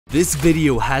This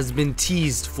video has been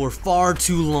teased for far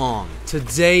too long.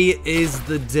 Today is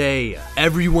the day.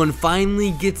 Everyone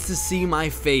finally gets to see my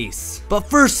face. But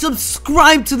first,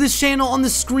 subscribe to this channel on the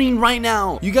screen right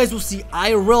now. You guys will see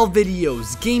IRL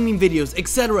videos, gaming videos,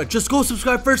 etc. Just go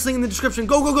subscribe, first link in the description.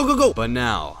 Go, go, go, go, go. But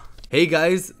now, hey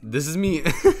guys, this is me.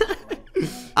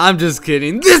 I'm just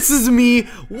kidding. This is me.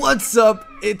 What's up?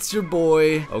 It's your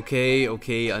boy.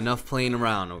 Okay, enough playing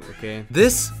around, okay?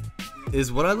 This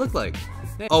is what I look like.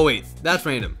 Oh wait, that's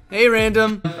random. Hey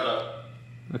random. Shut up.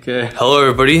 Okay. Hello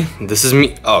everybody, this is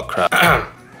me. Oh crap.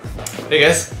 Hey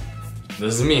guys,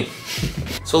 this is me.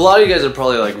 So a lot of you guys are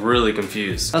probably like really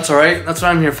confused. That's alright, that's what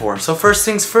I'm here for. So first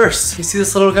things first, you see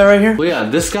this little guy right here? Well yeah,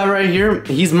 this guy right here,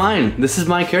 he's mine. This is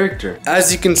my character.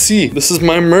 As you can see, this is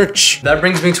my merch. That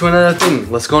brings me to another thing.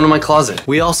 Let's go into my closet.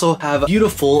 We also have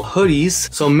beautiful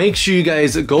hoodies. So make sure you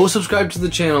guys go subscribe to the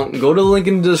channel, go to the link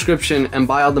in the description and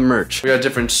buy all the merch. We got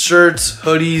different shirts,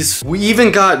 hoodies. We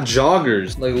even got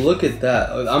joggers. Like look at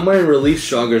that. I'm wearing Relief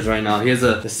joggers right now. He has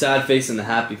the sad face and the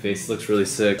happy face. It looks really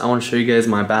sick. I want to show you guys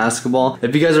my basketball.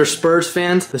 If you guys are Spurs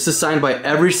fans, this is signed by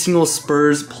every single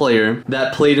Spurs player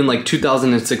that played in like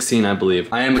 2016, I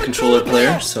believe. I am a controller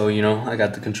player, so you know, I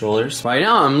got the controllers. Right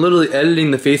now, I'm literally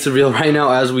editing the face reveal right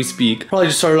now as we speak. Probably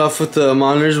just started off with the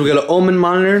monitors. We got an Omen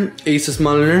monitor, Asus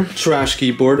monitor, trash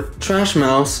keyboard, trash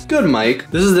mouse, good mic.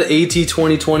 This is the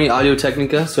AT2020 Audio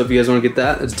Technica, so if you guys want to get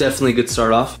that, it's definitely a good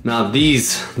start off. Now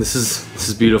this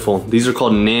is beautiful. These are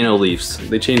called nano leaves.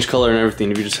 They change color and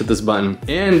everything if you just hit this button.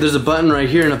 And there's a button right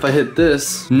here, and if I hit this,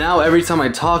 now every time I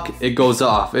talk, it goes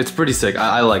off. It's pretty sick.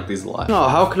 I like these a lot. Oh,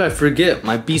 how could I forget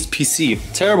my Beast PC?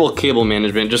 Terrible cable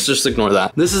management, just ignore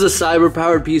that. This is a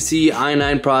cyber-powered PC,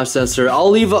 i9 processor.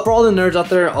 I'll leave, for all the nerds out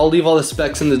there, I'll leave all the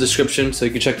specs in the description so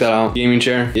you can check that out. Gaming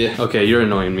chair. Yeah, okay, you're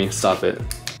annoying me. Stop it.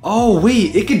 Oh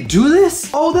wait, it could do this?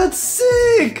 Oh, that's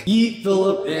sick! Eat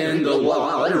Philip and the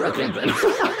water.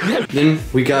 Then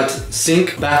we got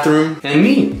sink, bathroom, and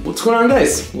me. What's going on,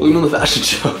 guys? Welcome to the fashion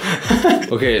show.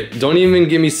 Okay, don't even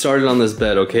get me started on this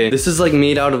bed, okay? This is like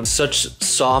made out of such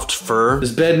soft fur.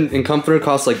 This bed and comforter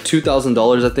costs like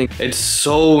 $2,000, I think. It's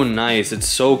so nice. It's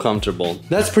so comfortable.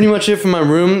 That's pretty much it for my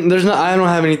room. I don't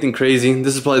have anything crazy.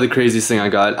 This is probably the craziest thing I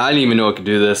got. I didn't even know it could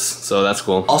do this, so that's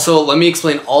cool. Also, let me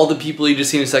explain all the people you just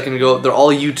seen a second ago. They're all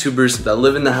YouTubers that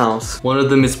live in the house. One of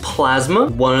them is Plasma,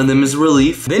 one of them is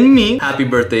Relief, then me, happy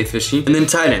birthday Fishy, and then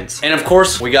Txns. And of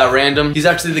course, we got Random. He's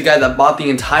actually the guy that bought the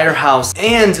entire house,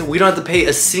 and we don't have to pay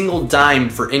a single dime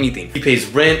for anything. He pays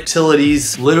rent,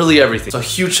 utilities, literally everything. So a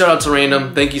huge shout out to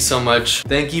Random. Thank you so much.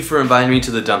 Thank you for inviting me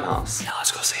to the dumb house. Now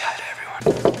let's go say hi to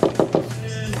everyone.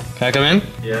 Can I come in?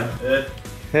 Yeah.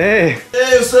 Hey.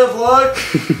 Hey, what's up, vlog?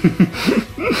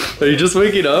 Are you just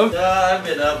waking up? Yeah, I've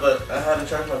been up, but I had to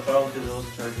charge my phone because it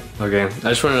wasn't charging. Okay, I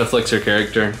just wanted to flex your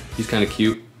character. He's kind of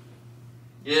cute.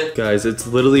 Yeah. Guys, it's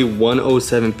literally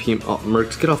 1:07 p.m. Oh,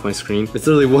 Mercs, get off my screen. It's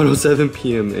literally 1:07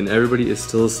 p.m. and everybody is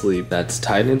still asleep. That's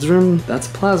Txns' room. That's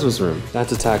Plasma's room.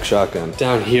 That's Attack Shotgun.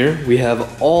 Down here, we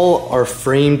have all our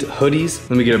framed hoodies.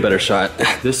 Let me get a better shot.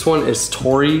 This one is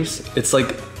Tori's. It's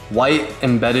like white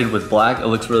embedded with black. It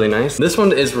looks really nice. This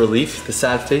one is Relief, the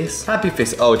sad face. Happy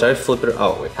face. Oh, did I flip it?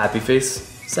 Oh, wait. Happy face.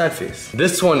 Sad face.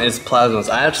 This one is Plasma's.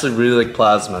 I actually really like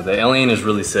Plasma. The alien is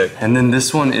really sick. And then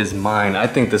this one is mine. I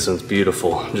think this one's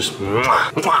beautiful. Just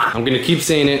I'm gonna keep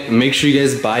saying it and make sure you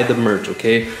guys buy the merch,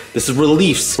 okay? This is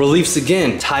Relief's. Relief's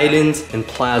again. Txns and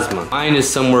Plasma. Mine is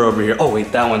somewhere over here. Oh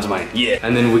wait, that one's mine. Yeah.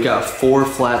 And then we got 4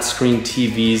 flat screen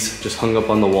TVs just hung up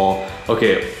on the wall.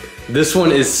 Okay. This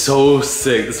one is so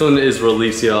sick. This one is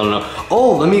Relief, I don't know.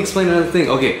 Oh, let me explain another thing.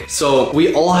 Okay, so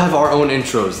we all have our own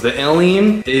intros. The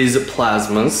alien is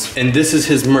Plasma's, and this is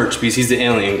his merch because he's the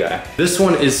alien guy. This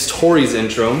one is Tori's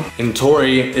intro, and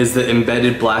Tori is the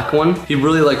embedded black one. He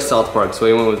really likes South Park, so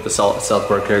he went with the South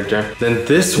Park character. Then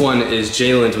this one is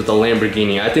Jalen's with the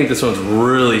Lamborghini. I think this one's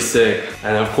really sick.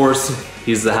 And of course,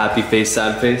 he's the happy face,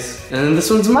 sad face. And then this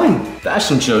one's mine.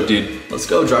 Fashion show, dude. Let's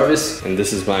go, Jarvis. And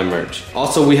this is my merch.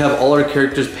 Also, we have all our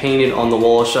characters painted on the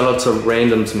wall. Shout out to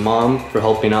Random's mom for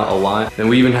helping out a lot. And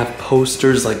we even have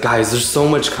posters. Like, guys, there's so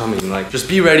much coming. Like, just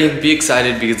be ready, be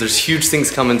excited because there's huge things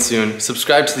coming soon.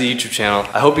 Subscribe to the YouTube channel.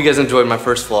 I hope you guys enjoyed my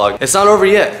first vlog. It's not over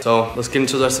yet, so let's get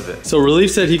into the rest of it. So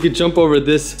Relief said he could jump over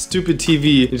this stupid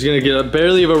TV. He's gonna get a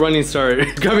barely of a running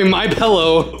start. Grabbing my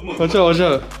pillow. Watch out, watch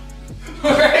out.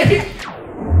 All right.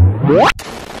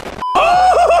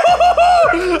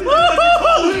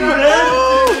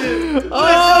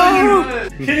 Oh!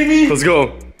 Kidding me? Let's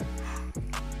go.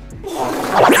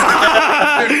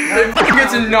 It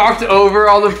gets knocked over,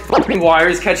 all the fucking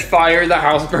wires catch fire, the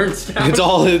house burns down.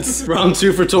 It's round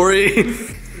 2 for Tori.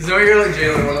 Is that what you're like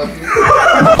Jalen?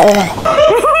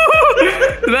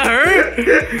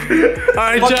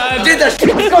 Alright, Chad. Did that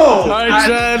shit. Let's go. Alright,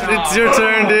 Chad. It's your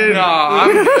turn, dude. No,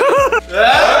 I'm good.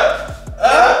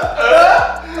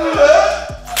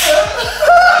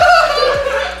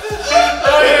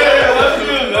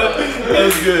 That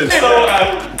was good.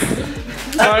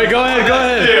 Alright, go ahead, go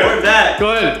ahead. Where's that?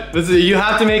 Go ahead. This is, you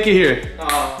have to make it here.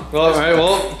 Well, alright,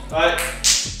 well. Alright.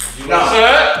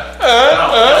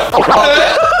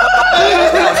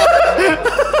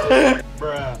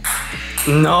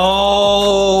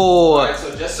 No. Alright,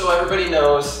 so just so everybody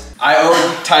knows, I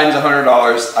owed times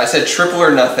 $100. I said triple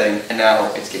or nothing, and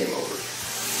now it's game over.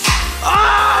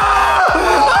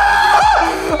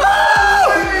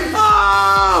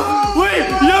 Wait,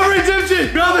 you have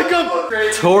redemption. Grab the cup.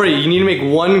 Tori, you need to make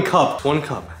one cup. One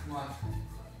cup.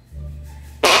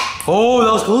 Oh,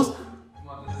 that was close. Come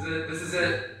on, this is it. This is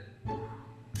it.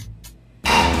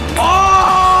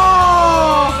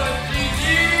 Oh!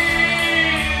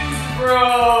 GG's,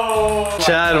 bro.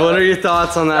 Chad, what are your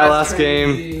thoughts on that last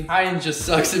game? Ryan just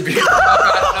sucks at being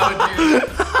a dude.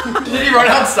 Did he run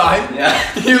outside?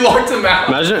 Yeah. You locked him out.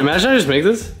 Imagine I just make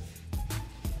this.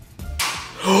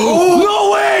 No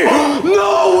way!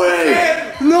 No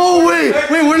way! No way!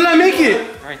 Wait, where did I make it?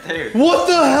 Right there. What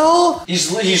the hell?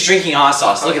 He's drinking hot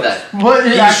sauce. Look at that. What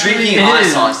it He's actually drinking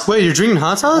is. hot sauce. Wait, you're drinking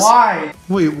hot sauce? Why?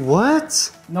 Wait,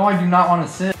 what? No, I do not want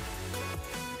to sit.